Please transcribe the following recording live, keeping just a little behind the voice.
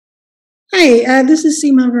Hi, this is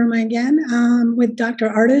Seema Verma again with Dr.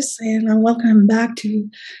 Ardis, and I welcome him back to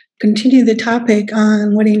continue the topic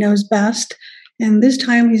on what he knows best. And this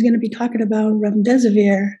time he's going to be talking about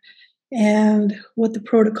remdesivir and what the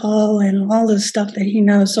protocol and all the stuff that he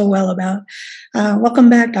knows so well about. Welcome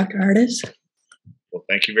back, Dr. Ardis. Well,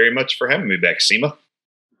 thank you very much for having me back, Seema.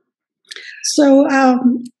 So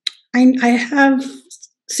I have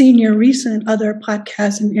seen your recent other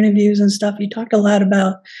podcasts and interviews and stuff. You talked a lot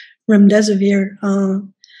about remdesivir.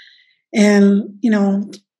 And,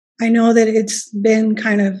 I know that it's been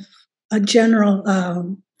kind of a general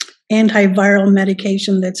antiviral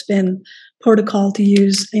medication that's been protocol to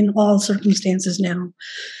use in all circumstances now.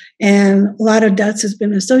 And a lot of deaths has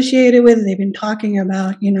been associated with it. They've been talking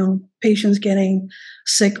about, patients getting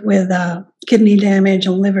sick with kidney damage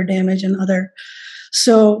and liver damage and other.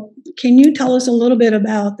 So can you tell us a little bit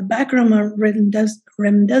about the background of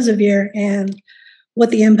remdesivir and what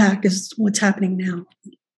the impact is, what's happening now?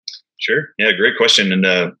 Sure. Yeah, great question and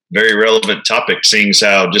a very relevant topic, seeing as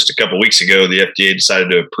how just a couple of weeks ago, the FDA decided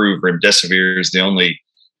to approve Remdesivir as the only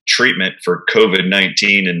treatment for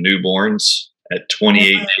COVID-19 in newborns at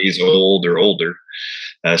 28 days old or older.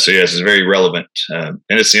 So yes, it's very relevant. And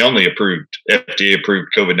it's the only FDA-approved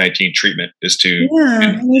COVID-19 treatment is to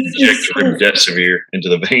inject Remdesivir into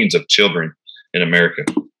the veins of children in America.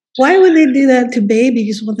 Why would they do that to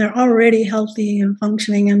babies when they're already healthy and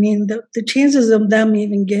functioning? I mean, the chances of them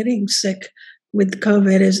even getting sick with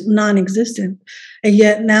COVID is non-existent. And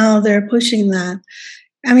yet now they're pushing that.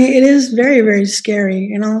 I mean, it is very, very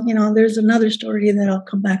scary. There's another story that I'll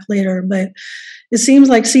come back later, but it seems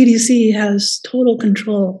like CDC has total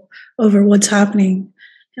control over what's happening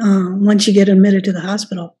once you get admitted to the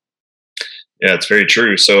hospital. Yeah, it's very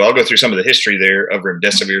true. So I'll go through some of the history there of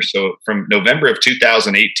Remdesivir. So from November of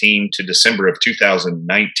 2018 to December of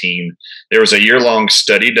 2019, there was a year-long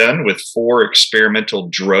study done with 4 experimental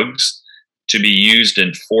drugs to be used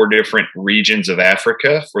in 4 different regions of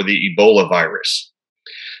Africa for the Ebola virus.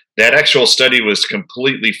 That actual study was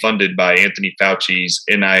completely funded by Anthony Fauci's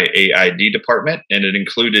NIAID department, and it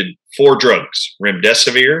included 4 drugs: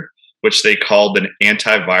 Remdesivir, which they called an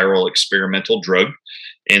antiviral experimental drug,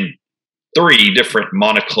 and 3 different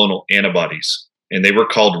monoclonal antibodies, and they were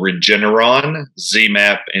called Regeneron,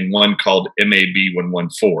 ZMapp, and one called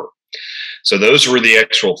MAB114. So those were the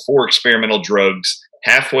actual 4 experimental drugs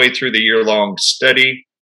halfway through the year-long study,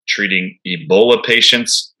 treating Ebola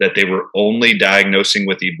patients that they were only diagnosing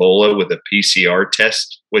with Ebola with a PCR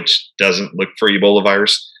test, which doesn't look for Ebola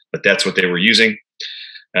virus, but that's what they were using.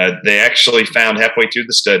 They actually found halfway through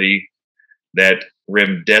the study that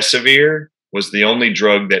Remdesivir was the only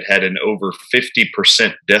drug that had an over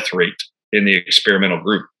 50% death rate in the experimental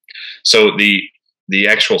group. So the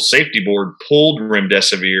actual safety board pulled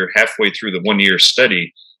Remdesivir halfway through the 1-year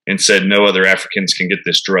study and said no other Africans can get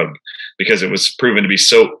this drug because it was proven to be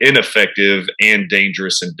so ineffective and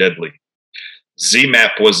dangerous and deadly.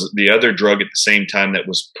 ZMapp was the other drug at the same time that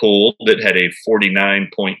was pulled that had a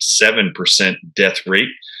 49.7% death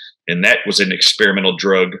rate, and that was an experimental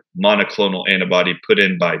drug, monoclonal antibody put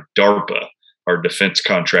in by DARPA, our defense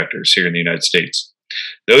contractors here in the United States.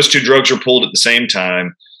 Those 2 drugs were pulled at the same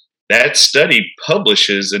time. That study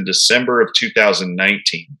publishes in December of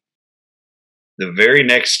 2019. The very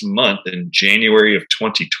next month, in January of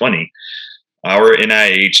 2020, our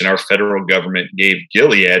NIH and our federal government gave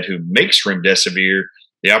Gilead, who makes Remdesivir,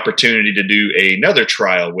 the opportunity to do another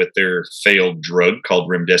trial with their failed drug called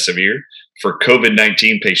Remdesivir for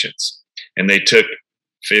COVID-19 patients. And they took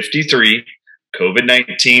 53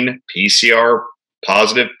 COVID-19 PCR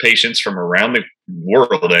positive patients from around the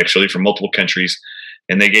world, actually from multiple countries,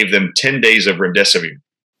 and they gave them 10 days of Remdesivir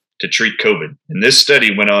to treat COVID. And this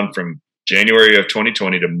study went on from January of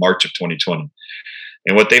 2020 to March of 2020.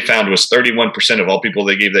 And what they found was 31% of all people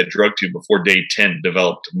they gave that drug to before day 10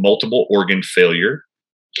 developed multiple organ failure,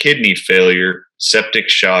 kidney failure, septic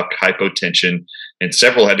shock, hypotension, and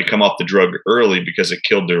several had to come off the drug early because it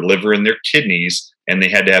killed their liver and their kidneys, and they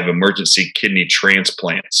had to have emergency kidney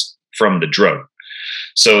transplants from the drug.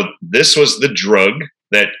 So this was the drug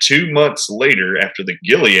that 2 months later, after the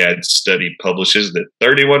Gilead study publishes that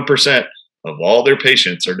 31% of all their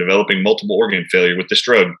patients are developing multiple organ failure with this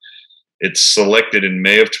drug, it's selected in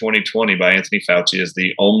May of 2020 by Anthony Fauci as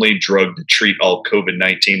the only drug to treat all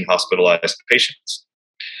COVID-19 hospitalized patients.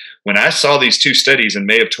 When I saw these 2 studies in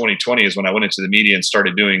May of 2020 is when I went into the media and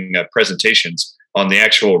started doing presentations on the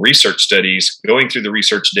actual research studies, going through the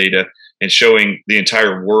research data and showing the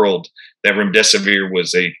entire world that Remdesivir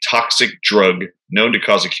was a toxic drug known to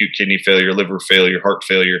cause acute kidney failure, liver failure, heart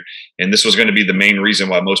failure. And this was going to be the main reason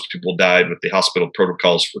why most people died with the hospital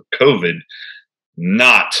protocols for COVID.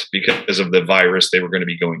 not because of the virus they were going to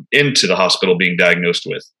be going into the hospital being diagnosed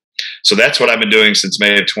with. So that's what I've been doing since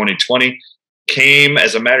May of 2020. Came,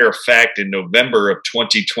 as a matter of fact, in November of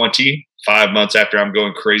 2020, 5 months after I'm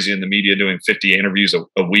going crazy in the media doing 50 interviews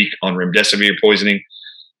a week on remdesivir poisoning.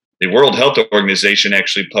 The World Health Organization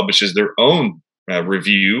actually publishes their own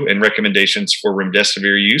review and recommendations for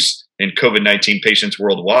remdesivir use in COVID-19 patients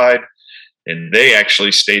worldwide. And they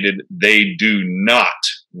actually stated they do not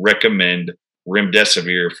recommend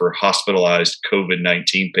remdesivir for hospitalized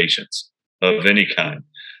COVID-19 patients of any kind.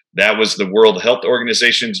 That was the World Health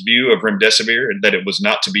Organization's view of remdesivir, and that it was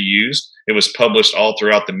not to be used. It was published all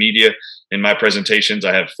throughout the media. In my presentations,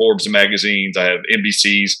 I have Forbes magazines, I have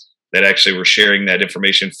NBCs that actually were sharing that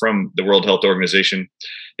information from the World Health Organization.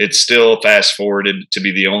 It's still fast forwarded to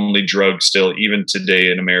be the only drug still, even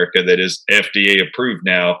today in America, that is FDA approved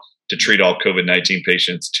now to treat all COVID-19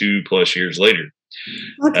 patients 2+ years later.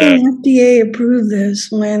 How can FDA approve this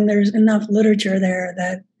when there's enough literature there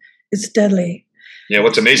that it's deadly? Yeah,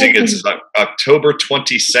 what's amazing is October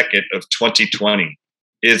 22nd of 2020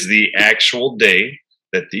 is the actual day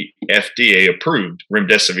that the FDA approved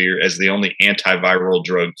remdesivir as the only antiviral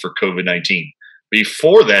drug for COVID-19.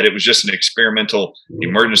 Before that, it was just an experimental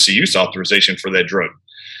emergency use authorization for that drug.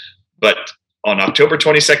 But on October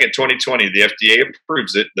 22nd, 2020, the FDA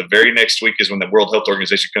approves it. The very next week is when the World Health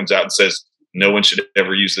Organization comes out and says no one should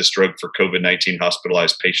ever use this drug for COVID-19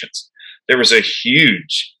 hospitalized patients. There was a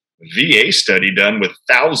huge VA study done with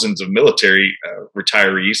thousands of military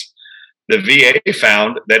retirees. The VA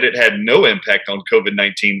found that it had no impact on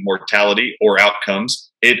COVID-19 mortality or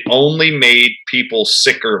outcomes. It only made people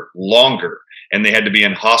sicker longer, and they had to be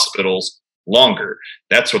in hospitals longer.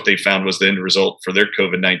 That's what they found was the end result for their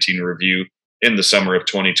COVID-19 review in the summer of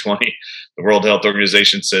 2020. The World Health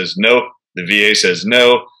Organization says no, the VA says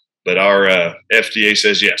no, but our FDA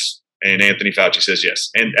says yes, and Anthony Fauci says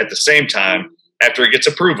yes. And at the same time, after it gets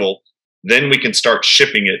approval, then we can start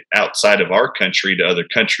shipping it outside of our country to other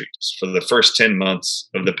countries. For the first 10 months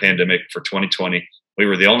of the pandemic for 2020, we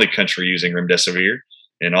were the only country using remdesivir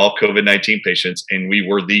in all COVID-19 patients, and we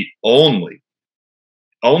were the only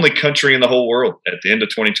country in the whole world at the end of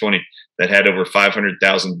 2020 that had over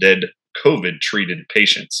 500,000 dead COVID-treated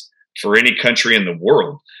patients. For any country in the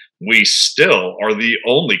world, we still are the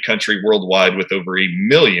only country worldwide with over 1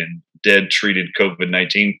 million dead treated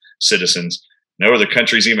COVID-19 citizens. No other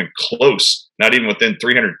countries even close, not even within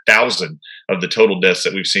 300,000 of the total deaths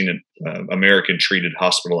that we've seen in American treated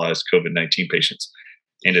hospitalized COVID-19 patients.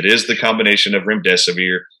 And it is the combination of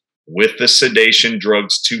remdesivir with the sedation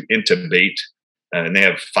drugs to intubate. And they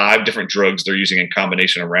have 5 different drugs they're using in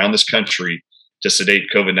combination around this country to sedate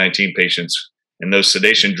COVID-19 patients. And those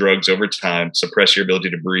sedation drugs over time suppress your ability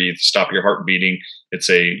to breathe, stop your heart beating. It's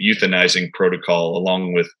a euthanizing protocol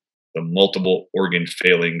along with the multiple organ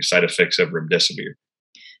failing side effects of remdesivir.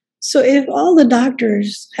 So if all the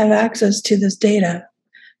doctors have access to this data,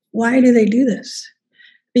 why do they do this?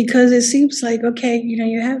 Because it seems like, okay,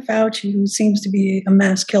 you have Fauci, who seems to be a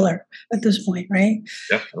mass killer at this point, right?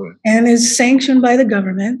 Definitely. And is sanctioned by the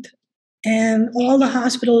government. And all the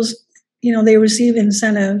hospitals, they receive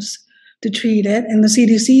incentives to treat it, and the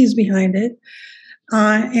CDC is behind it.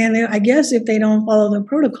 And I guess if they don't follow the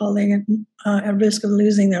protocol, they get at risk of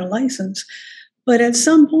losing their license. But at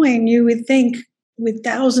some point, you would think with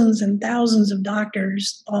thousands and thousands of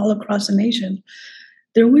doctors all across the nation,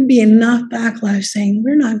 there would be enough backlash saying,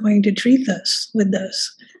 we're not going to treat this with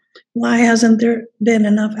this. Why hasn't there been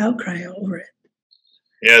enough outcry over it?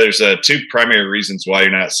 Yeah, there's 2 primary reasons why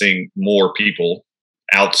you're not seeing more people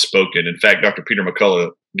outspoken. In fact, Dr. Peter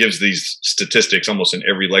McCullough gives these statistics almost in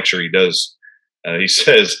every lecture he does. He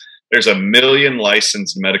says there's 1 million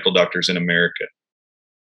licensed medical doctors in America,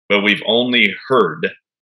 but we've only heard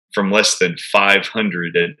from less than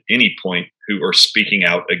 500 at any point who are speaking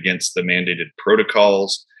out against the mandated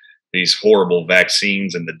protocols, these horrible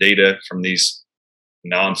vaccines, and the data from these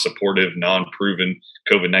non-supportive, non-proven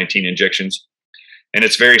COVID-19 injections. And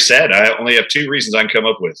it's very sad. I only have 2 reasons I can come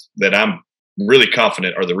up with that I'm really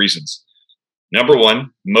confident are the reasons. Number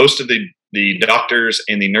one, most of the doctors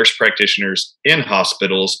and the nurse practitioners in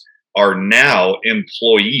hospitals are now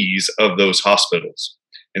employees of those hospitals.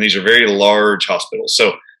 And these are very large hospitals.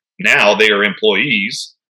 So now they are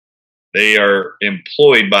employees. They are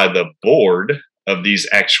employed by the board of these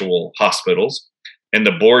actual hospitals, and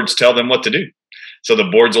the boards tell them what to do. So the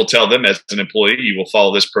boards will tell them, as an employee, you will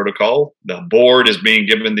follow this protocol. The board is being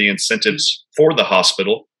given the incentives for the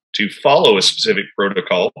hospital to follow a specific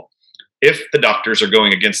protocol. If the doctors are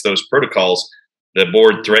going against those protocols, The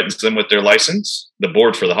board threatens them with their license. The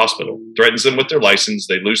board for the hospital threatens them with their license.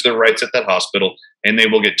 They lose their rights at that hospital, and they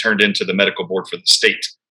will get turned into the medical board for the state,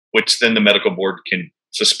 which then the medical board can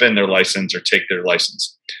suspend their license or take their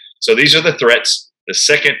license. So these are the threats. The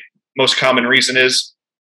second most common reason is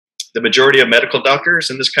the majority of medical doctors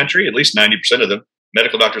in this country, at least 90% of them,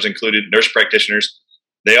 medical doctors included, nurse practitioners,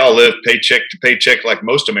 they all live paycheck to paycheck like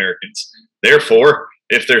most Americans. Therefore,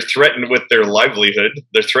 if they're threatened with their livelihood,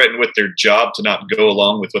 they're threatened with their job to not go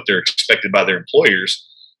along with what they're expected by their employers,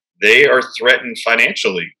 they are threatened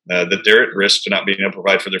financially, that they're at risk to not being able to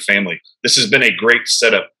provide for their family. This has been a great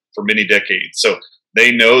setup for many decades. So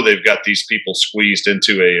they know they've got these people squeezed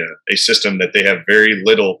into a system that they have very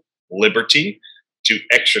little liberty to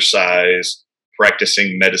exercise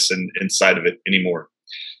practicing medicine inside of it anymore.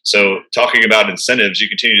 So talking about incentives, you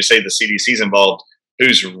continue to say the CDC's involved.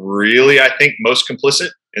 Who's really, I think, most complicit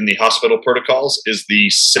in the hospital protocols is the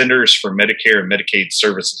Centers for Medicare and Medicaid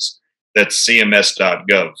Services. That's CMS.gov.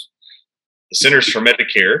 The Centers for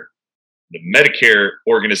Medicare, the Medicare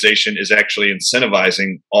organization, is actually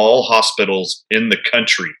incentivizing all hospitals in the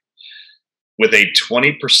country with a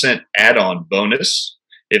 20% add-on bonus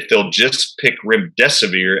if they'll just pick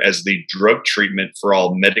Remdesivir as the drug treatment for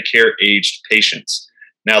all Medicare-aged patients.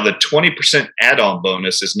 Now, the 20% add-on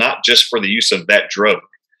bonus is not just for the use of that drug.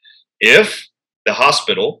 If the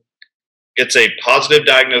hospital gets a positive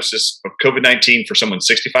diagnosis of COVID-19 for someone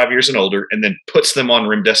 65 years and older and then puts them on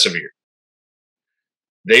Remdesivir,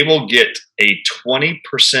 they will get a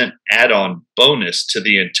 20% add-on bonus to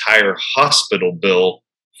the entire hospital bill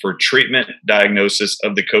for treatment diagnosis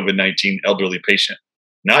of the COVID-19 elderly patient.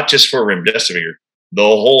 Not just for Remdesivir. The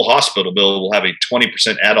whole hospital bill will have a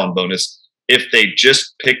 20% add-on bonus if they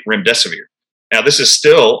just pick Remdesivir. Now, this is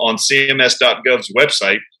still on CMS.gov's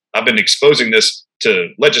website. I've been exposing this to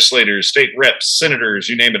legislators, state reps, senators,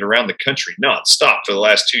 you name it, around the country, nonstop for the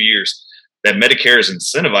last 2 years, that Medicare is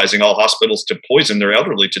incentivizing all hospitals to poison their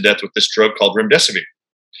elderly to death with this drug called Remdesivir.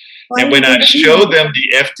 And when I show them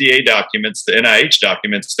the FDA documents, the NIH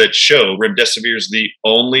documents that show Remdesivir is the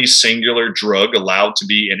only singular drug allowed to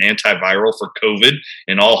be an antiviral for COVID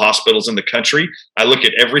in all hospitals in the country, I look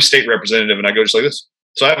at every state representative and I go just like this.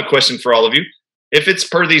 So I have a question for all of you. If it's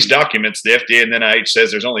per these documents, the FDA and NIH says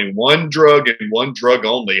there's only one drug and one drug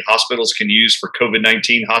only hospitals can use for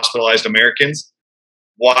COVID-19 hospitalized Americans,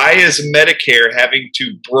 why is Medicare having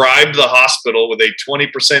to bribe the hospital with a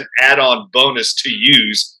 20% add-on bonus to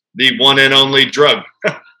use the one and only drug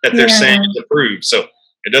that they're saying is approved? So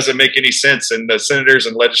it doesn't make any sense. And the senators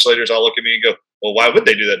and legislators all look at me and go, well, why would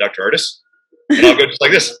they do that, Dr. Ardis? And I'll go just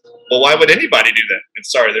like this. Well, why would anybody do that? And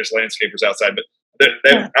sorry, there's landscapers outside, but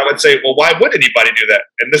I would say, well, why would anybody do that?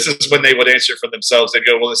 And this is when they would answer for themselves. They'd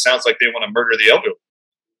go, well, it sounds like they want to murder the elderly.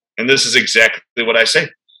 And this is exactly what I say.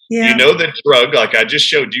 Yeah. You know that drug, like I just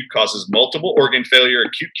showed you, causes multiple organ failure,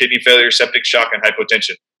 acute kidney failure, septic shock, and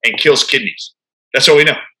hypotension, and kills kidneys. That's what we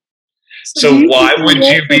know. So why would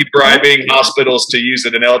you be bribing hospitals to use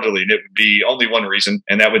it in elderly? And it would be only one reason,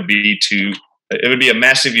 and that would be it would be a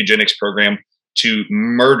massive eugenics program to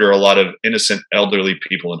murder a lot of innocent elderly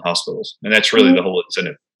people in hospitals. And that's really the whole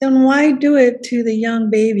incentive. Then why do it to the young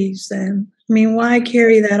babies then? I mean, why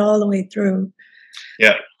carry that all the way through?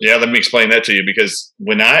 Yeah. Let me explain that to you, because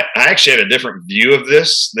when I actually had a different view of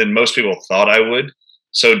this than most people thought I would.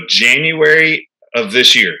 So January of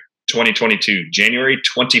this year, 2022, January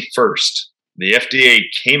 21st, the FDA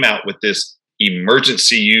came out with this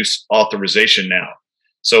emergency use authorization now.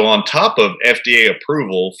 So on top of FDA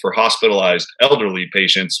approval for hospitalized elderly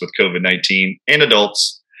patients with COVID-19 and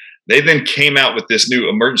adults, they then came out with this new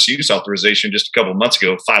emergency use authorization just a couple months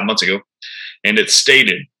ago, 5 months ago, and it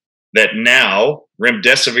stated that now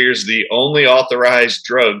Remdesivir is the only authorized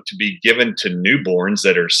drug to be given to newborns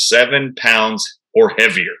that are 7 pounds or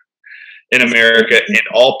heavier in America in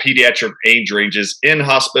all pediatric age ranges, in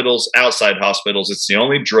hospitals, outside hospitals. It's the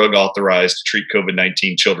only drug authorized to treat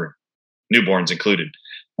COVID-19 children, newborns included.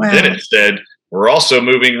 Wow. Then it said, we're also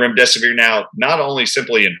moving Remdesivir now, not only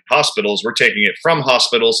simply in hospitals, we're taking it from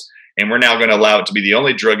hospitals, and we're now going to allow it to be the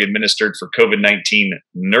only drug administered for COVID-19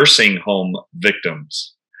 nursing home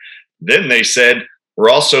victims. Then they said, we're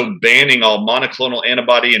also banning all monoclonal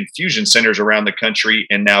antibody infusion centers around the country,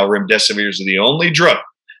 and now Remdesivir is the only drug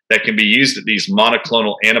that can be used at these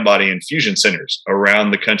monoclonal antibody infusion centers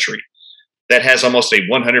around the country. That has almost a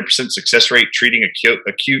 100% success rate treating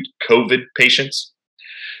acute COVID patients.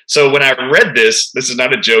 So when I read this is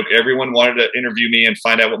not a joke. Everyone wanted to interview me and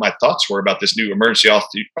find out what my thoughts were about this new emergency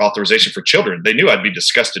authorization for children. They knew I'd be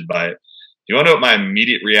disgusted by it. You want to know what my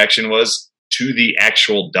immediate reaction was to the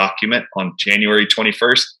actual document on January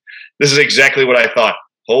 21st? This is exactly what I thought.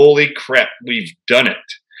 holy crap, we've done it.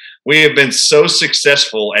 We have been so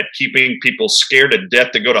successful at keeping people scared to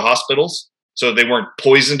death to go to hospitals so they weren't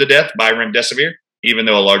poisoned to death by remdesivir, even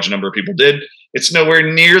though a large number of people did. It's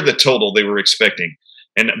nowhere near the total they were expecting.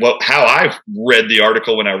 And how I read the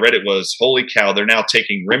article when I read it was, holy cow, they're now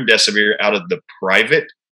taking remdesivir out of the private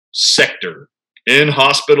sector in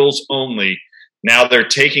hospitals only. Now they're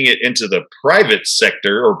taking it into the private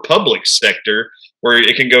sector or public sector where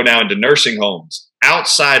it can go now into nursing homes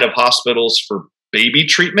outside of hospitals for baby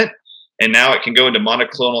treatment. And now it can go into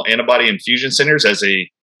monoclonal antibody infusion centers as a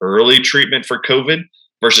early treatment for COVID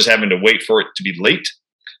versus having to wait for it to be late.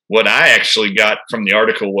 What I actually got from the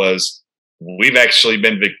article was we've actually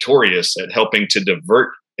been victorious at helping to divert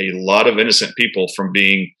a lot of innocent people from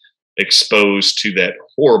being exposed to that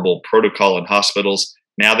horrible protocol in hospitals.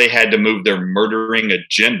 Now they had to move their murdering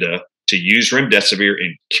agenda to use remdesivir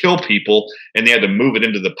and kill people, and they had to move it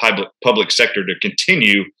into the public sector to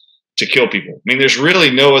continue to kill people. I mean, there's really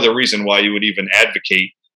no other reason why you would even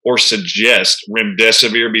advocate or suggest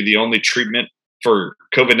remdesivir be the only treatment for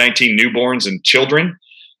COVID-19 newborns and children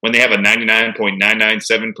when they have a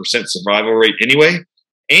 99.997% survival rate anyway.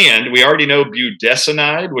 And we already know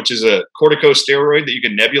budesonide, which is a corticosteroid that you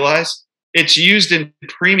can nebulize. It's used in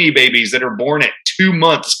preemie babies that are born at 2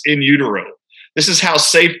 months in utero. This is how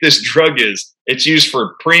safe this drug is. It's used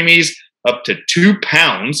for preemies up to 2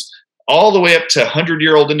 pounds, all the way up to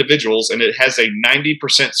 100-year-old individuals, and it has a 90%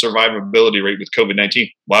 survivability rate with COVID-19.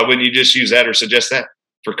 Why wouldn't you just use that or suggest that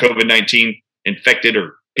for COVID-19 infected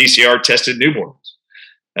or PCR tested newborns?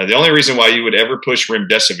 The only reason why you would ever push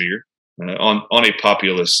remdesivir on a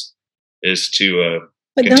populace is to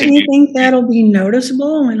but don't you think that'll be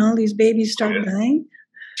noticeable when all these babies start dying?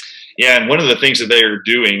 Yeah, and one of the things that they are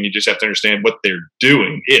doing, you just have to understand what they're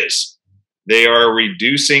doing is they are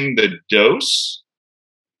reducing the dose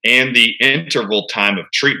and the interval time of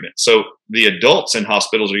treatment. So the adults in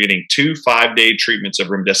hospitals are getting 2 5-day treatments of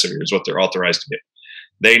remdesivir is what they're authorized to get.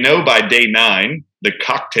 They know by day 9, the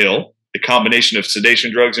cocktail, the combination of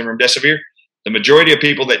sedation drugs and remdesivir, the majority of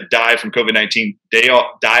people that die from COVID-19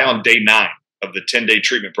 die on day 9 of the 10-day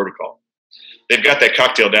treatment protocol. They've got that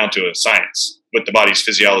cocktail down to a science with the body's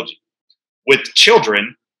physiology. With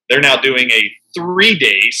children, they're now doing a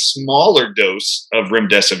 3-day smaller dose of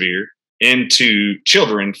remdesivir into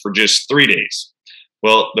children for just 3 days.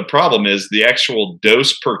 Well, the problem is the actual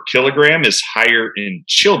dose per kilogram is higher in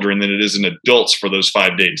children than it is in adults for those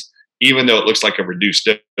 5 days, even though it looks like a reduced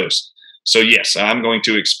dose. So yes, I'm going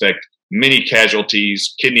to expect many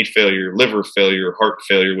casualties, kidney failure, liver failure, heart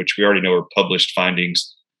failure, which we already know are published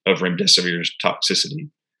findings of remdesivir's toxicity.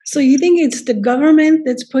 So you think it's the government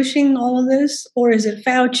that's pushing all of this, or is it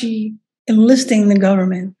Fauci enlisting the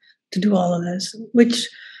government to do all of this? Which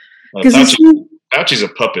Fauci's a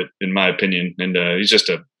puppet, in my opinion, and he's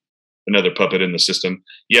just another puppet in the system.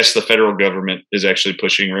 Yes, the federal government is actually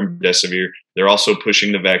pushing remdesivir. They're also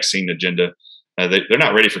pushing the vaccine agenda. They're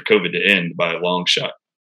not ready for COVID to end by a long shot.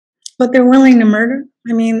 But they're willing to murder?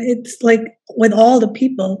 I mean, it's like with all the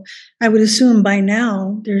people, I would assume by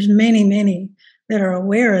now there's many that are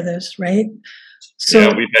aware of this, right? So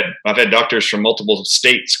yeah, I've had doctors from multiple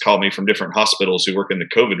states call me from different hospitals who work in the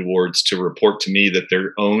COVID wards to report to me that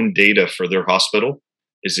their own data for their hospital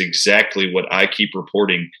is exactly what I keep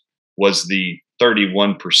reporting was the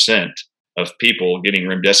 31% of people getting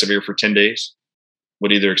remdesivir for 10 days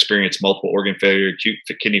would either experience multiple organ failure, acute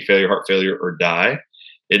kidney failure, heart failure, or die.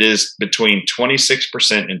 It is between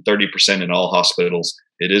 26% and 30% in all hospitals.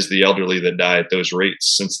 It is the elderly that die at those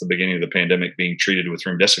rates since the beginning of the pandemic being treated with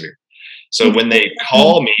remdesivir. So when they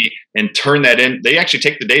call me and turn that in, they actually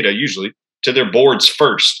take the data usually to their boards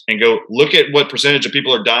first and go, look at what percentage of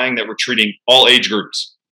people are dying that we're treating all age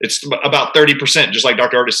groups. It's about 30%, just like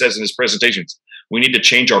Dr. Ardis says in his presentations. We need to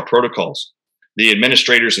change our protocols. The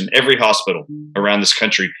administrators in every hospital around this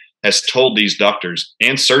country has told these doctors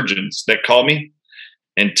and surgeons that call me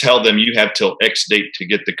and tell them you have till X date to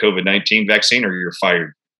get the COVID-19 vaccine or you're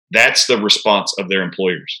fired. That's the response of their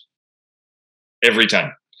employers every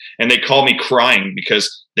time. And they call me crying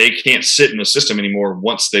because they can't sit in the system anymore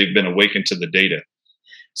once they've been awakened to the data.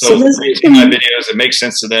 So when they see my videos, it makes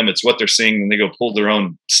sense to them. It's what they're seeing when they go pull their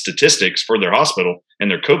own statistics for their hospital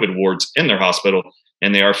and their COVID wards in their hospital.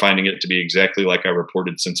 And they are finding it to be exactly like I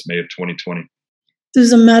reported since May of 2020.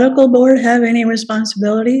 Does the medical board have any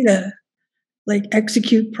responsibility to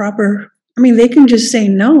execute proper? I mean, they can just say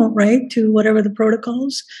no, right, to whatever the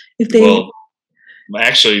protocols. If they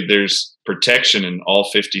actually, there's protection in all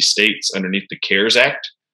 50 states underneath the CARES Act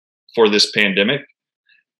for this pandemic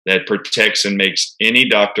that protects and makes any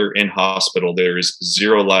doctor in hospital, there is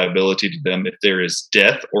zero liability to them if there is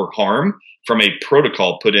death or harm from a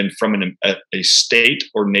protocol put in from a state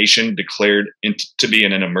or nation declared to be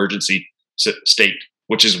in an emergency state,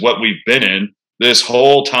 which is what we've been in this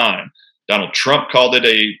whole time. Donald Trump called it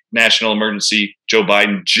a national emergency. Joe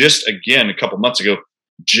Biden just again a couple months ago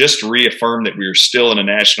just reaffirmed that we are still in a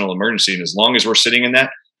national emergency. And as long as we're sitting in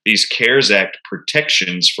that, these CARES Act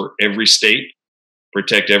protections for every state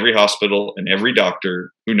protect every hospital and every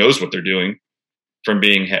doctor who knows what they're doing from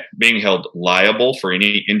being held liable for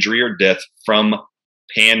any injury or death from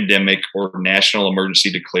pandemic or national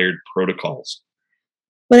emergency declared protocols.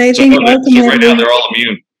 But I think ultimately, right now they're all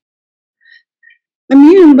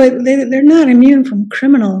immune, but they're not immune from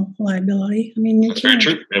criminal liability. I mean, that's very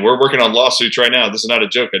true. And we're working on lawsuits right now. This is not a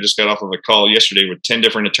joke. I just got off of a call yesterday with 10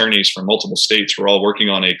 different attorneys from multiple states. We're all working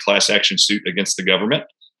on a class action suit against the government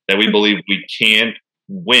that we believe we can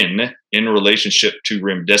win in relationship to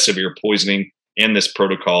remdesivir poisoning and this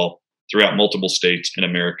protocol throughout multiple states in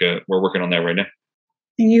America. We're working on that right now.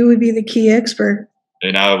 And you would be the key expert.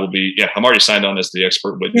 And I will be, I'm already signed on as the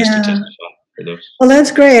expert witness to testify for those. Well, that's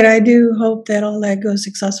great. I do hope that all that goes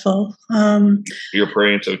successful. You're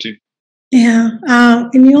praying so too. Yeah.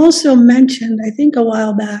 And you also mentioned, I think a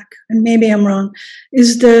while back, and maybe I'm wrong,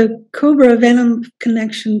 is the cobra venom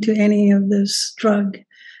connection to any of this drug?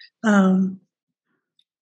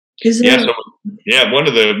 Is there? One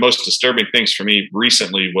of the most disturbing things for me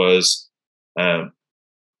recently was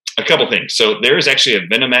a couple things. So there is actually a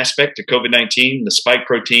venom aspect to COVID-19, the spike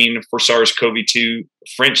protein for SARS-CoV-2.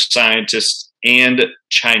 French scientists and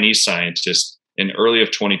Chinese scientists in early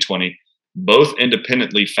of 2020 both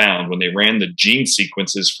independently found when they ran the gene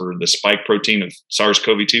sequences for the spike protein of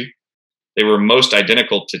SARS-CoV-2, they were most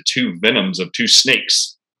identical to two venoms of two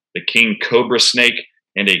snakes, the king cobra snake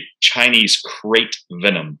and a Chinese crate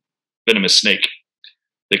venomous snake.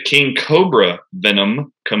 The king cobra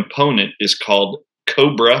venom component is called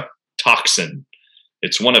cobra toxin.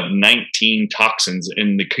 It's one of 19 toxins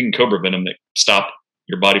in the king cobra venom that stop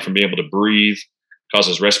your body from being able to breathe,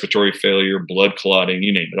 causes respiratory failure, blood clotting,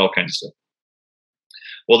 you name it, all kinds of stuff.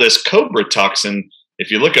 Well, this cobra toxin,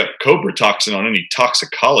 if you look up cobra toxin on any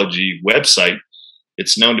toxicology website,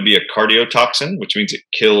 it's known to be a cardiotoxin, which means it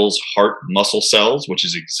kills heart muscle cells, which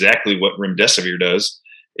is exactly what remdesivir does.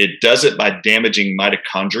 It does it by damaging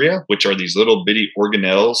mitochondria, which are these little bitty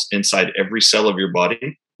organelles inside every cell of your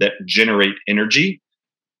body that generate energy.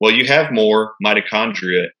 Well, you have more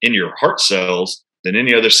mitochondria in your heart cells than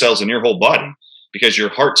any other cells in your whole body because your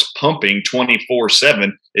heart's pumping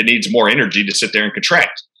 24/7. It needs more energy to sit there and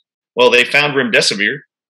contract. Well, they found remdesivir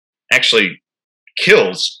actually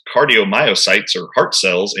kills cardiomyocytes or heart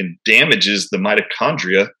cells and damages the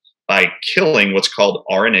mitochondria by killing what's called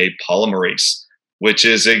RNA polymerase, which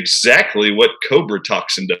is exactly what cobra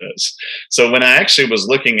toxin does. So when I actually was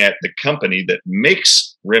looking at the company that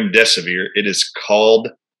makes remdesivir, it is called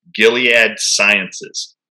Gilead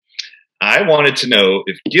Sciences. I wanted to know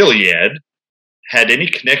if Gilead had any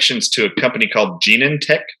connections to a company called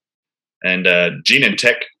Genentech, and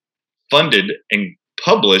Genentech funded and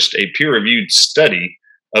published a peer-reviewed study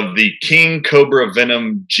of the king cobra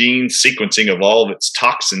venom gene sequencing of all of its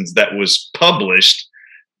toxins that was published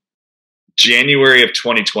January of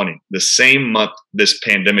 2020, the same month this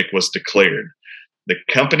pandemic was declared. The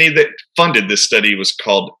company that funded this study was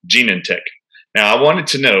called Genentech. Now, I wanted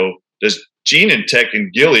to know, does Genentech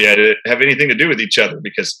and Gilead have anything to do with each other?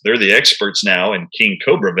 Because they're the experts now in king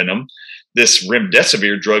cobra venom. This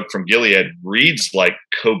remdesivir drug from Gilead reads like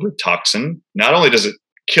cobra toxin. Not only does it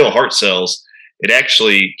kill heart cells, it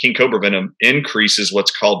actually, king cobra venom, increases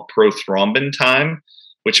what's called prothrombin time,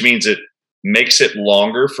 which means it makes it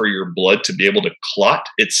longer for your blood to be able to clot.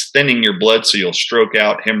 It's thinning your blood so you'll stroke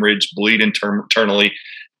out, hemorrhage, bleed internally.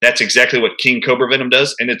 That's exactly what king cobra venom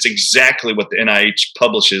does, and it's exactly what the NIH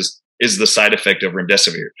publishes is the side effect of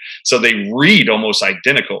remdesivir. So they read almost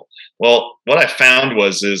identical. Well, what I found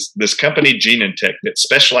is this company Genentech that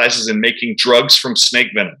specializes in making drugs from snake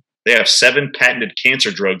venom. They have 7 patented cancer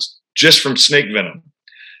drugs just from snake venom.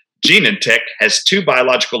 Genentech has 2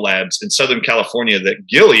 biological labs in Southern California that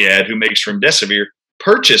Gilead, who makes remdesivir,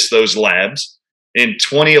 purchased those labs in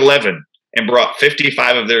 2011 and brought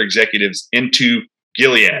 55 of their executives into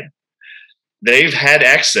Gilead. They've had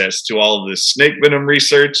access to all of this snake venom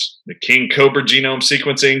research, the king cobra genome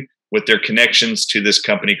sequencing, with their connections to this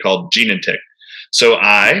company called Genentech. So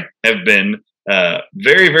I have been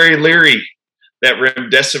very, very leery that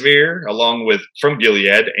remdesivir, along with from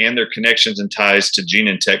Gilead and their connections and ties to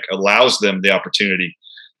Genentech, allows them the opportunity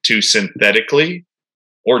to synthetically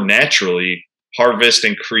or naturally harvest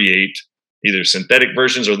and create either synthetic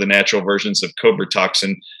versions or the natural versions of cobra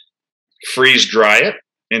toxin, freeze dry it,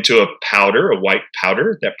 into a powder, a white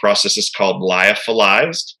powder. That process is called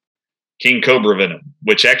lyophilized king cobra venom,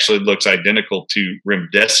 which actually looks identical to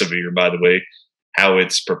remdesivir, by the way. How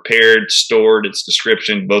it's prepared, stored, its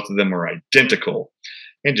description, both of them are identical.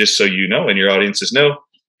 And just so you know, and your audiences know,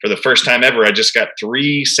 for the first time ever, I just got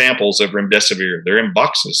 3 samples of remdesivir. They're in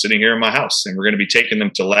boxes sitting here in my house, and we're going to be taking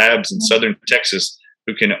them to labs in southern Texas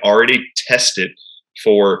who can already test it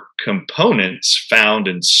for components found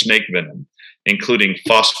in snake venom, including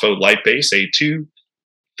phospholipase A2,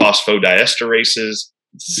 phosphodiesterase,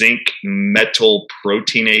 zinc metal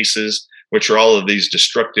proteinases, which are all of these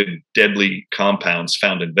destructive, deadly compounds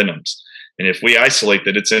found in venoms. And if we isolate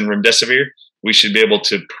that it's in remdesivir, we should be able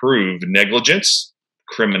to prove negligence,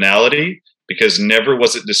 criminality, because never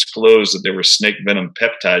was it disclosed that there were snake venom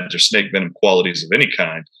peptides or snake venom qualities of any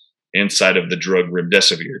kind inside of the drug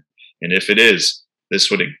remdesivir. And if it is, this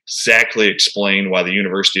would exactly explain why the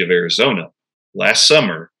University of Arizona last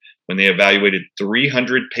summer, when they evaluated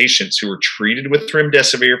 300 patients who were treated with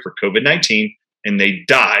remdesivir for COVID-19, and they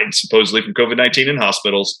died supposedly from COVID-19 in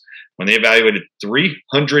hospitals, when they evaluated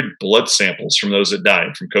 300 blood samples from those that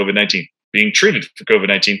died from COVID-19 being treated for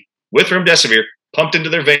COVID-19 with remdesivir pumped into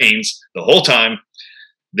their veins the whole time,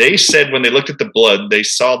 they said when they looked at the blood, they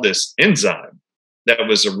saw this enzyme that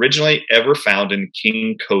was originally ever found in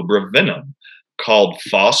king cobra venom called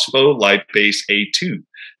phospholipase A2.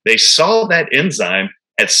 They saw that enzyme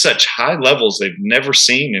at such high levels they've never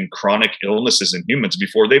seen in chronic illnesses in humans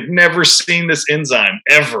before. They've never seen this enzyme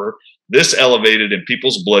ever this elevated in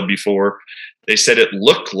people's blood before. They said it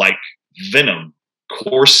looked like venom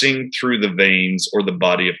coursing through the veins or the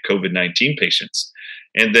body of COVID-19 patients.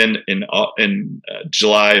 And then in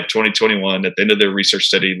July of 2021, at the end of their research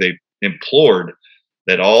study, they implored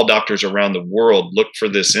that all doctors around the world look for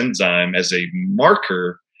this enzyme as a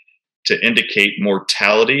marker to indicate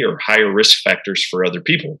mortality or higher risk factors for other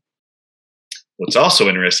people. What's also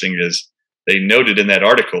interesting is they noted in that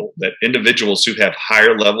article that individuals who have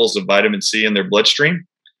higher levels of vitamin C in their bloodstream,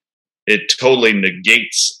 it totally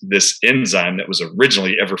negates this enzyme that was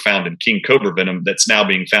originally ever found in king cobra venom that's now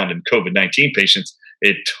being found in COVID-19 patients.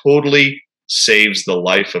 It totally saves the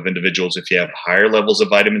life of individuals if you have higher levels of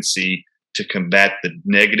vitamin C to combat the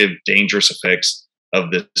negative, dangerous effects of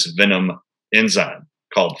this venom enzyme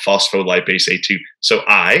called phospholipase A2. So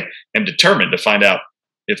I am determined to find out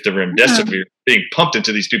if the remdesivir being pumped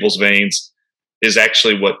into these people's veins is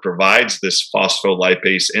actually what provides this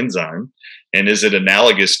phospholipase enzyme. And is it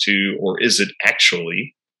analogous to, or is it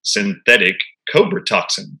actually synthetic cobra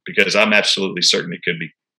toxin? Because I'm absolutely certain it could be.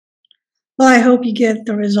 Well, I hope you get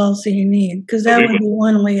the results that you need, because that would be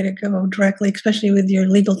one way to go directly, especially with your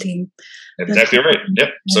legal team. Exactly right. Yep.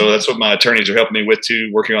 So that's what my attorneys are helping me with too,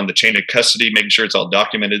 working on the chain of custody, making sure it's all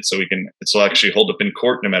documented so it'll actually hold up in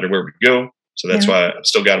court no matter where we go. So that's why I've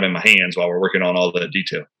still got them in my hands while we're working on all the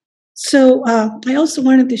detail. So I also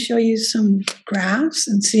wanted to show you some graphs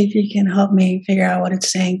and see if you can help me figure out what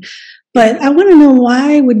it's saying. But I want to know,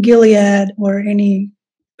 why would Gilead or any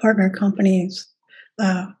partner companies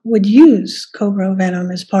would use cobra venom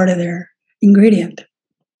as part of their ingredient?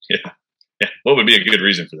 Yeah. What would be a good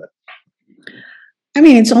reason for that? I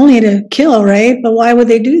mean, it's only to kill, right? But why would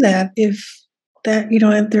they do that if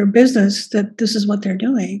their business, that this is what they're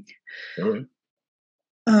doing? All right.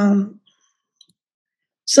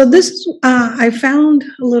 So this, I found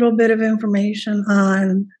a little bit of information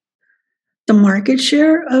on the market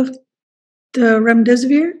share of the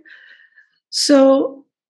remdesivir. So,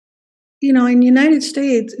 in the United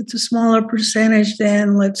States, it's a smaller percentage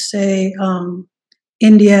than, let's say,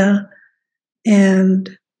 India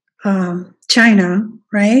and China,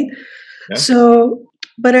 right? Yeah. So,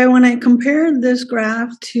 but when I compare this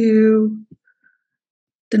graph to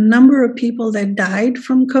the number of people that died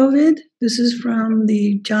from COVID, this is from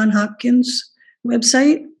the Johns Hopkins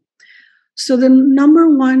website. So the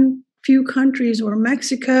number one few countries were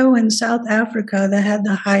Mexico and South Africa that had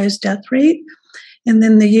the highest death rate. And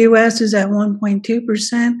then the US is at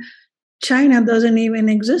 1.2%. China doesn't even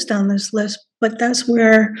exist on this list, but that's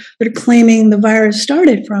where they're claiming the virus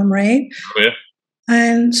started from, right? Oh, yeah.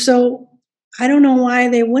 And so I don't know why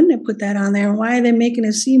they wouldn't have put that on there. Why are they making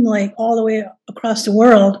it seem like all the way across the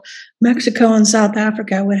world, Mexico and South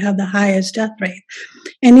Africa would have the highest death rate?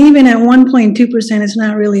 And even at 1.2%, it's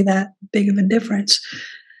not really that big of a difference.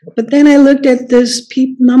 But then I looked at this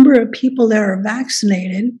number of people that are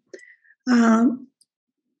vaccinated.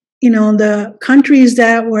 The countries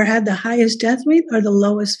that had the highest death rate are the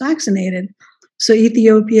lowest vaccinated. So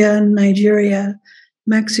Ethiopia, Nigeria,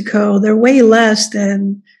 Mexico, they're way less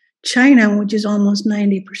than China, which is almost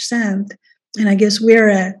 90%. And I guess we're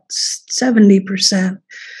at 70%.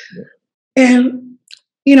 Yeah. And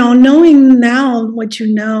knowing now what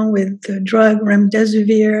you know with the drug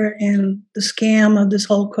Remdesivir and the scam of this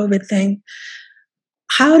whole COVID thing,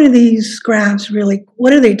 how do these graphs really,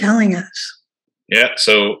 what are they telling us? Yeah.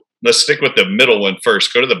 So let's stick with the middle one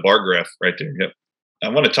first. Go to the bar graph right there. Yep. I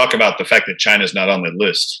want to talk about the fact that China's not on the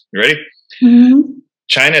list. You ready? Mm-hmm.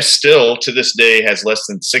 China still, to this day, has less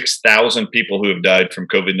than 6,000 people who have died from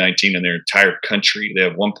COVID-19 in their entire country. They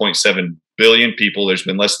have 1.7 billion people. There's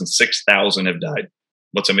been less than 6,000 have died.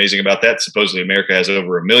 What's amazing about that? Supposedly America has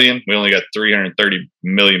over 1 million. We only got 330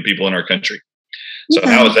 million people in our country. So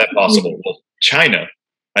how is that possible? Well, China,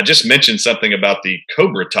 I just mentioned something about the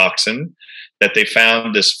cobra toxin, that they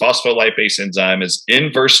found this phospholipase enzyme is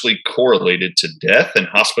inversely correlated to death and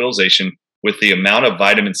hospitalization with the amount of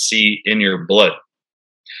vitamin C in your blood.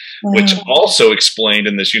 Wow. Which also explained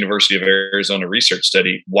in this University of Arizona research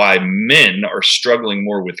study why men are struggling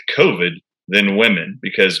more with COVID than women,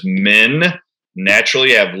 because men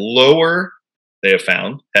naturally have they have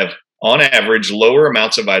found, have on average lower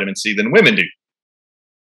amounts of vitamin C than women do.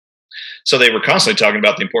 So they were constantly talking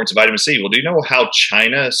about the importance of vitamin C. Well, do you know how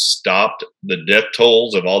China stopped the death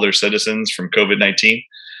tolls of all their citizens from COVID-19?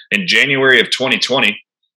 In January of 2020,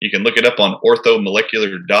 you can look it up on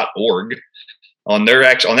orthomolecular.org. On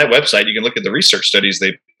that website, you can look at the research studies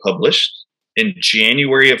they published. In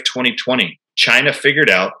January of 2020, China figured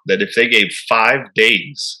out that if they gave 5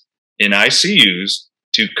 days in ICUs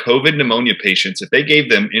to COVID pneumonia patients, if they gave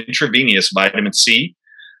them intravenous vitamin C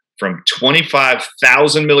from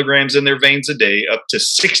 25,000 milligrams in their veins a day up to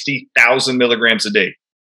 60,000 milligrams a day,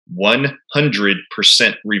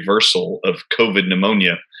 100% reversal of COVID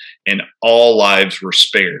pneumonia, and all lives were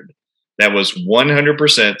spared. That was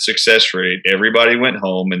 100% success rate. Everybody went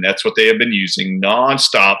home, and that's what they have been using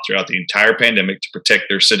nonstop throughout the entire pandemic to protect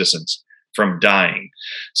their citizens from dying.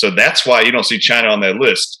 So that's why you don't see China on that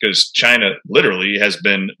list, because China literally has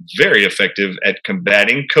been very effective at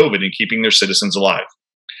combating COVID and keeping their citizens alive.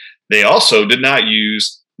 They also did not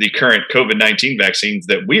use the current COVID-19 vaccines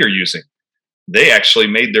that we are using. They actually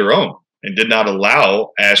made their own and did not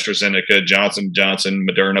allow AstraZeneca, Johnson & Johnson,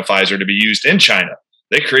 Moderna, Pfizer to be used in China.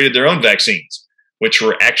 They created their own vaccines, which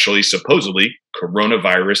were actually supposedly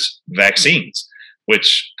coronavirus vaccines,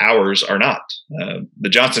 which ours are not. The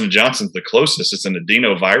Johnson & Johnson's the closest. It's an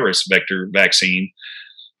adenovirus vector vaccine.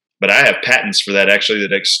 But I have patents for that actually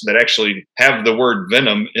that actually have the word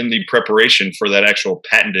venom in the preparation for that actual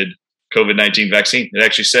patented COVID-19 vaccine. It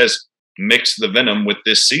actually says, mix the venom with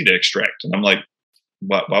this seed extract. And I'm like,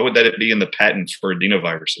 why would that be in the patent for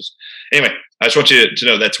adenoviruses? Anyway, I just want you to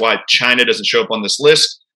know that's why China doesn't show up on this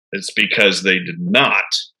list. It's because they did not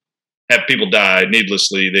have people die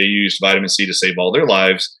needlessly. They used vitamin C to save all their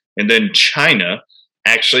lives. And then China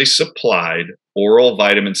actually supplied oral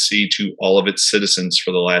vitamin C to all of its citizens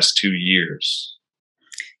for the last 2 years.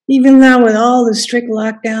 Even though with all the strict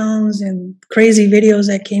lockdowns and crazy videos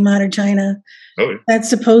that came out of China, that's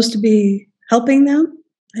supposed to be helping them?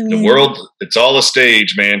 I mean, the world, it's all a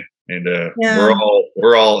stage, man. And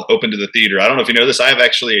we're all open to the theater. I don't know if you know this. I have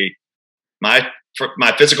actually my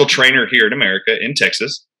physical trainer here in America, in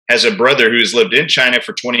Texas, has a brother who has lived in China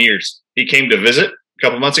for 20 years. He came to visit a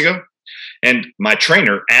couple months ago, and my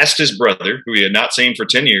trainer asked his brother, who he had not seen for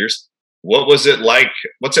 10 years, what's it like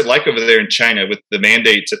over there in China with the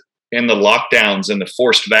mandates and the lockdowns and the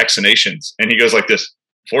forced vaccinations? And he goes like this: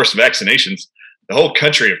 forced vaccinations? The whole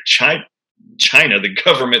country of China, the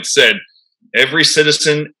government said every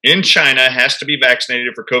citizen in China has to be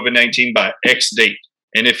vaccinated for COVID-19 by X date.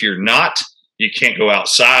 And if you're not, you can't go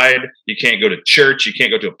outside, you can't go to church, you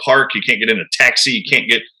can't go to a park, you can't get in a taxi, you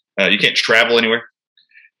can't travel anywhere.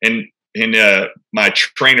 And my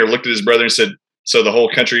trainer looked at his brother and said, so the whole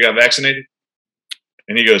country got vaccinated?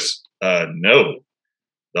 And he goes, no.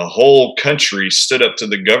 The whole country stood up to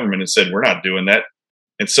the government and said, we're not doing that.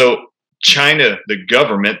 And so China, the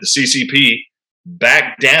government, the CCP,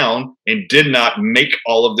 backed down and did not make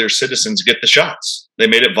all of their citizens get the shots. They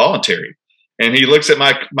made it voluntary. And he looks at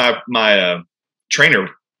my trainer,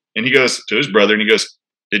 and he goes to his brother, and he goes,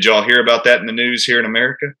 did y'all hear about that in the news here in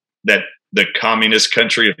America? That the communist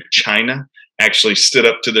country of China actually stood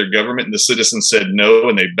up to their government, and the citizens said no,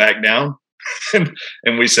 and they backed down.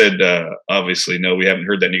 And we said, obviously, no, we haven't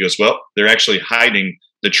heard that. And he goes, well, they're actually hiding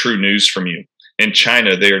the true news from you. In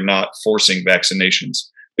China, they are not forcing vaccinations.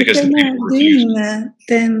 Because if they're not doing that,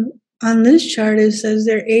 then on this chart it says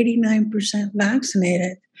they're 89%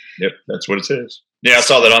 vaccinated. Yep, that's what it says. Yeah, I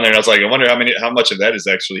saw that on there, and I was like, I wonder how much of that is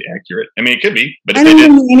actually accurate. I mean, it could be, but I don't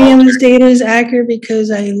think any of this data is accurate, because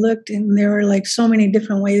I looked and there were like so many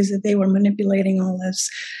different ways that they were manipulating all this.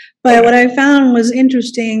 But what I found was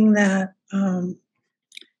interesting that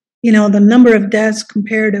the number of deaths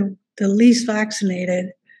compared to the least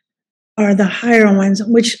vaccinated are the higher ones,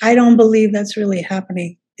 which I don't believe that's really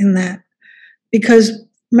happening in that. Because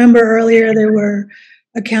remember earlier, there were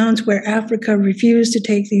accounts where Africa refused to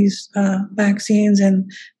take these vaccines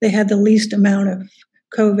and they had the least amount of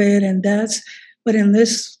COVID and deaths. But in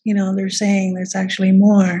this, they're saying there's actually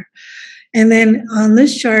more. And then on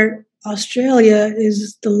this chart, Australia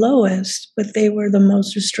is the lowest, but they were the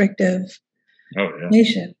most restrictive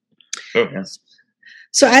nation. Oh, yeah.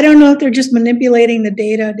 So I don't know if they're just manipulating the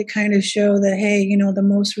data to kind of show that, hey, the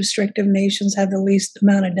most restrictive nations have the least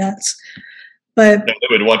amount of deaths. But they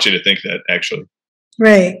would want you to think that, actually.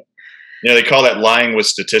 Right. They call that lying with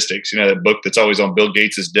statistics. That book that's always on Bill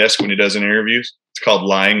Gates' desk when he does interviews? It's called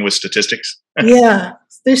Lying with Statistics. Yeah.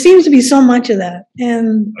 There seems to be so much of that.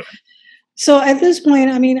 And so at this point,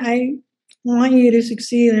 I want you to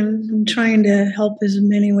succeed, and I'm trying to help as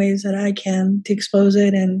many ways that I can to expose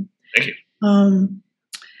it. And thank you.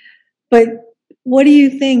 But what do you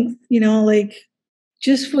think,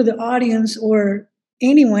 just for the audience or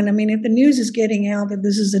anyone, if the news is getting out that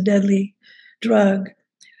this is a deadly drug,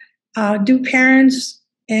 do parents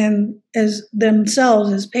and as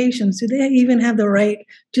themselves as patients, do they even have the right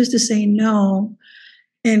just to say no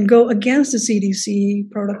and go against the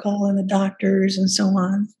CDC protocol and the doctors and so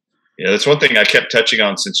on? Yeah, that's one thing I kept touching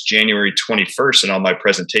on since January 21st in all my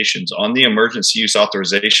presentations. On the emergency use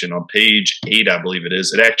authorization on page 8, I believe it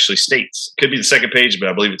is, it actually states, could be the second page, but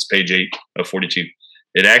I believe it's page 8 of 42.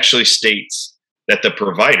 It actually states that the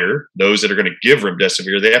provider, those that are going to give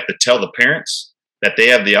Remdesivir, they have to tell the parents that they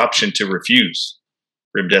have the option to refuse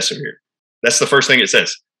Remdesivir. That's the first thing it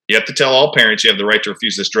says. You have to tell all parents you have the right to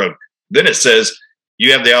refuse this drug. Then it says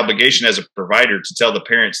you have the obligation as a provider to tell the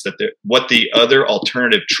parents that what the other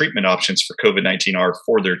alternative treatment options for COVID-19 are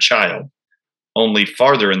for their child. Only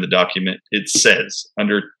farther in the document, it says,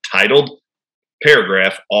 under titled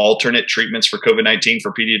paragraph, alternate treatments for COVID-19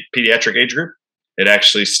 for pediatric age group, it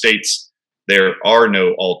actually states there are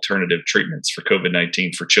no alternative treatments for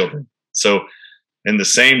COVID-19 for children. So in the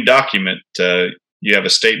same document, you have a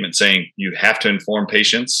statement saying you have to inform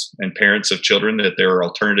patients and parents of children that there are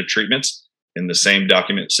alternative treatments. In the same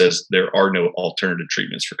document, it says there are no alternative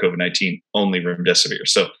treatments for COVID-19, only Remdesivir.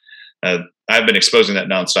 So I've been exposing that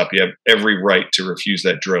nonstop. You have every right to refuse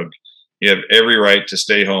that drug. You have every right to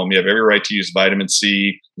stay home. You have every right to use vitamin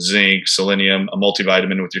C, zinc, selenium, a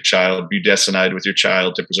multivitamin with your child, budesonide with your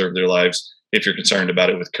child to preserve their lives if you're concerned about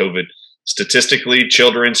it with COVID. Statistically,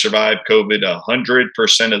 children survive COVID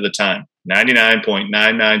 100% of the time,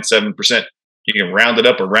 99.997%. You can round it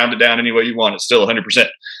up or round it down any way you want. It's still 100%.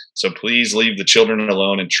 So please leave the children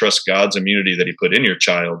alone and trust God's immunity that he put in your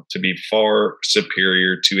child to be far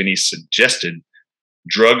superior to any suggested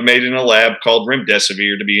drug made in a lab called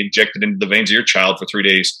Remdesivir to be injected into the veins of your child for 3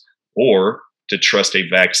 days, or to trust a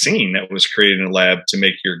vaccine that was created in a lab to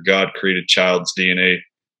make your God-created child's DNA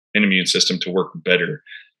and immune system to work better.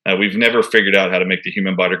 We've never figured out how to make the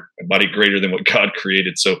human body greater than what God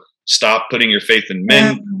created. So stop putting your faith in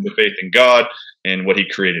men, your faith in God and what he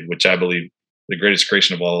created, which I believe the greatest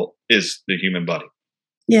creation of all is the human body.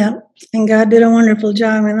 Yeah, and God did a wonderful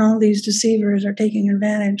job, and all these deceivers are taking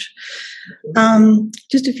advantage.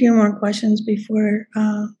 Just a few more questions before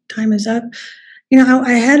time is up.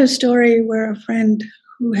 I had a story where a friend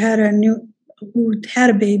who had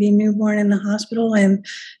a baby newborn in the hospital, and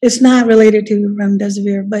it's not related to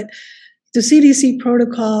Remdesivir, but the CDC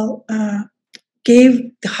protocol gave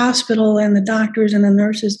the hospital and the doctors and the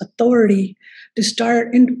nurses authority to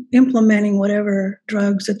start implementing whatever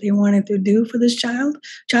drugs that they wanted to do for this child.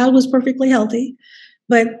 Child was perfectly healthy,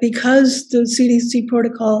 but because the CDC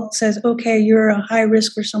protocol says, okay, you're a high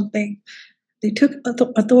risk for something, they took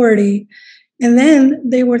authority, and then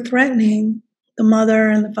they were threatening the mother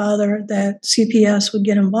and the father that CPS would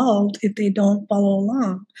get involved if they don't follow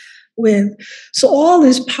along with. So all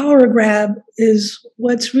this power grab is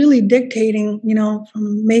what's really dictating,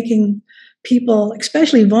 from making people,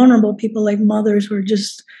 especially vulnerable people like mothers who are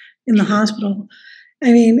just in the hospital.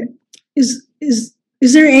 Is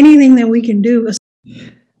there anything that we can do?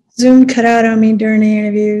 Zoom cut out on me during the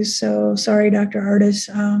interview, so sorry, Dr. Ardis.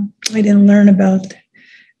 I didn't learn about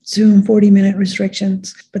Zoom 40-minute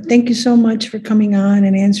restrictions, but thank you so much for coming on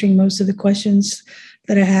and answering most of the questions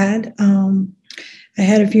that I had. I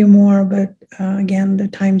had a few more, but again, the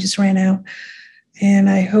time just ran out. And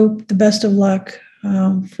I hope the best of luck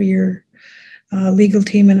for your legal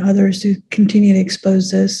team and others to continue to expose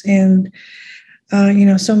this. And,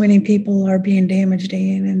 so many people are being damaged day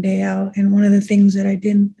in and day out. And one of the things that I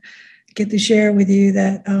didn't get to share with you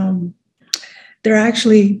that they're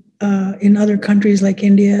actually in other countries like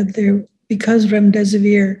India, they're because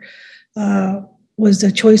remdesivir was the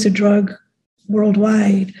choice of drug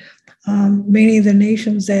worldwide, many of the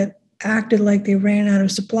nations that acted like they ran out of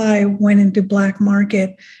supply went into black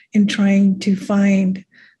market in trying to find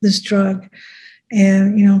this drug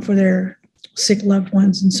and, for their sick loved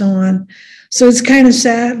ones and so on. So it's kind of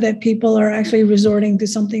sad that people are actually resorting to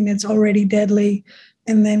something that's already deadly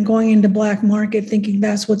and then going into black market thinking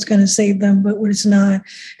that's what's going to save them, but it's not.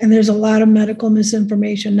 And there's a lot of medical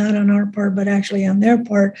misinformation, not on our part, but actually on their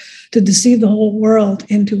part, to deceive the whole world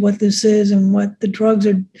into what this is and what the drugs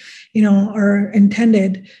are, are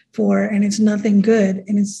intended for. And it's nothing good.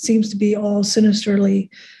 And it seems to be all sinisterly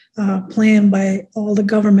planned by all the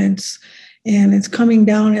governments. And it's coming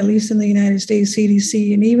down, at least in the United States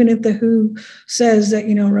CDC. And even if the WHO says that,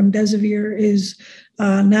 remdesivir is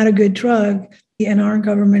not a good drug, and our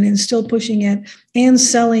government is still pushing it and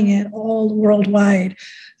selling it all worldwide.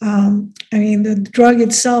 The drug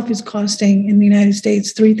itself is costing in the United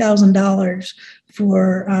States $3,000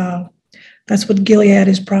 for, that's what Gilead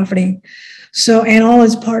is profiting. So, and all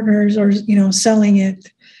its partners are, selling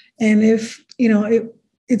it. And if,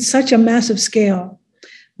 it's such a massive scale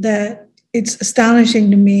that it's astonishing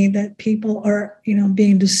to me that people are,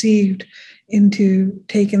 being deceived into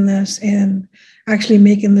taking this and actually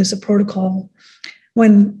making this a protocol.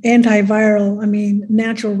 When antiviral,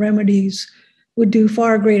 natural remedies would do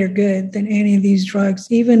far greater good than any of these drugs.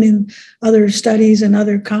 Even in other studies and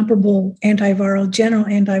other comparable antiviral, general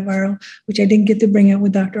antiviral, which I didn't get to bring up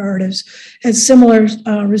with Dr. Ardis, had similar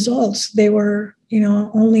results. They were,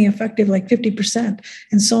 only effective like 50%.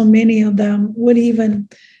 And so many of them would even,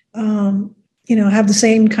 have the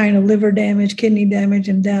same kind of liver damage, kidney damage,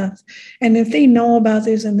 and death. And if they know about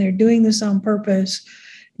this and they're doing this on purpose,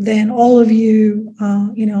 then all of you,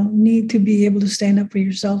 need to be able to stand up for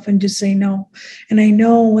yourself and just say no. And I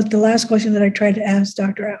know what the last question that I tried to ask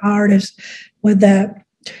Dr. Ardis was that,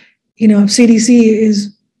 if CDC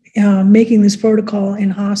is making this protocol in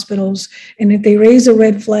hospitals, and if they raise a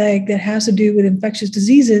red flag that has to do with infectious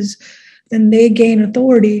diseases, then they gain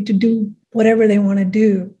authority to do whatever they want to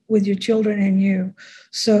do with your children and you.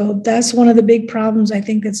 So that's one of the big problems I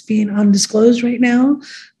think that's being undisclosed right now,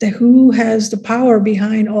 that who has the power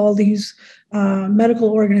behind all these medical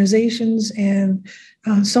organizations and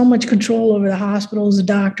so much control over the hospitals, the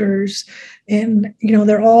doctors, and,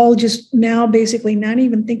 they're all just now basically not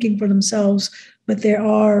even thinking for themselves, but they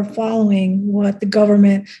are following what the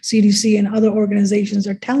government, CDC, and other organizations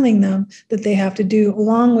are telling them that they have to do,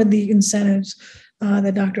 along with the incentives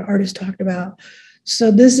that Dr. Ardis talked about.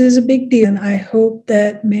 So this is a big deal, and I hope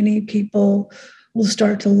that many people will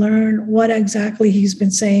start to learn what exactly he's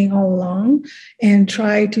been saying all along and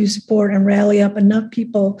try to support and rally up enough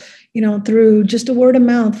people, through just a word of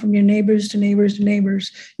mouth from your neighbors to neighbors to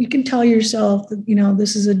neighbors. You can tell yourself that,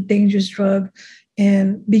 this is a dangerous drug,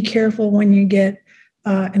 and be careful when you get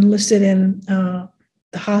enlisted in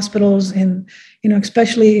the hospitals, and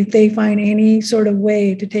especially if they find any sort of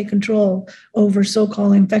way to take control over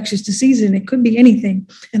so-called infectious diseases, and it could be anything,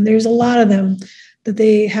 and there's a lot of them that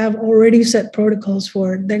they have already set protocols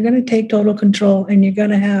for. They're going to take total control, and you're going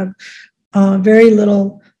to have very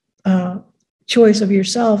little choice of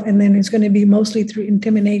yourself, and then it's going to be mostly through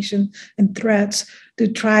intimidation and threats to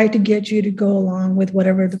try to get you to go along with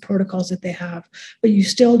whatever the protocols that they have. But you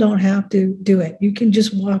still don't have to do it. You can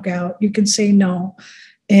just walk out. You can say no.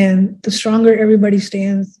 And the stronger everybody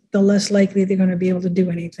stands, the less likely they're going to be able to do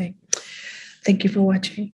anything. Thank you for watching.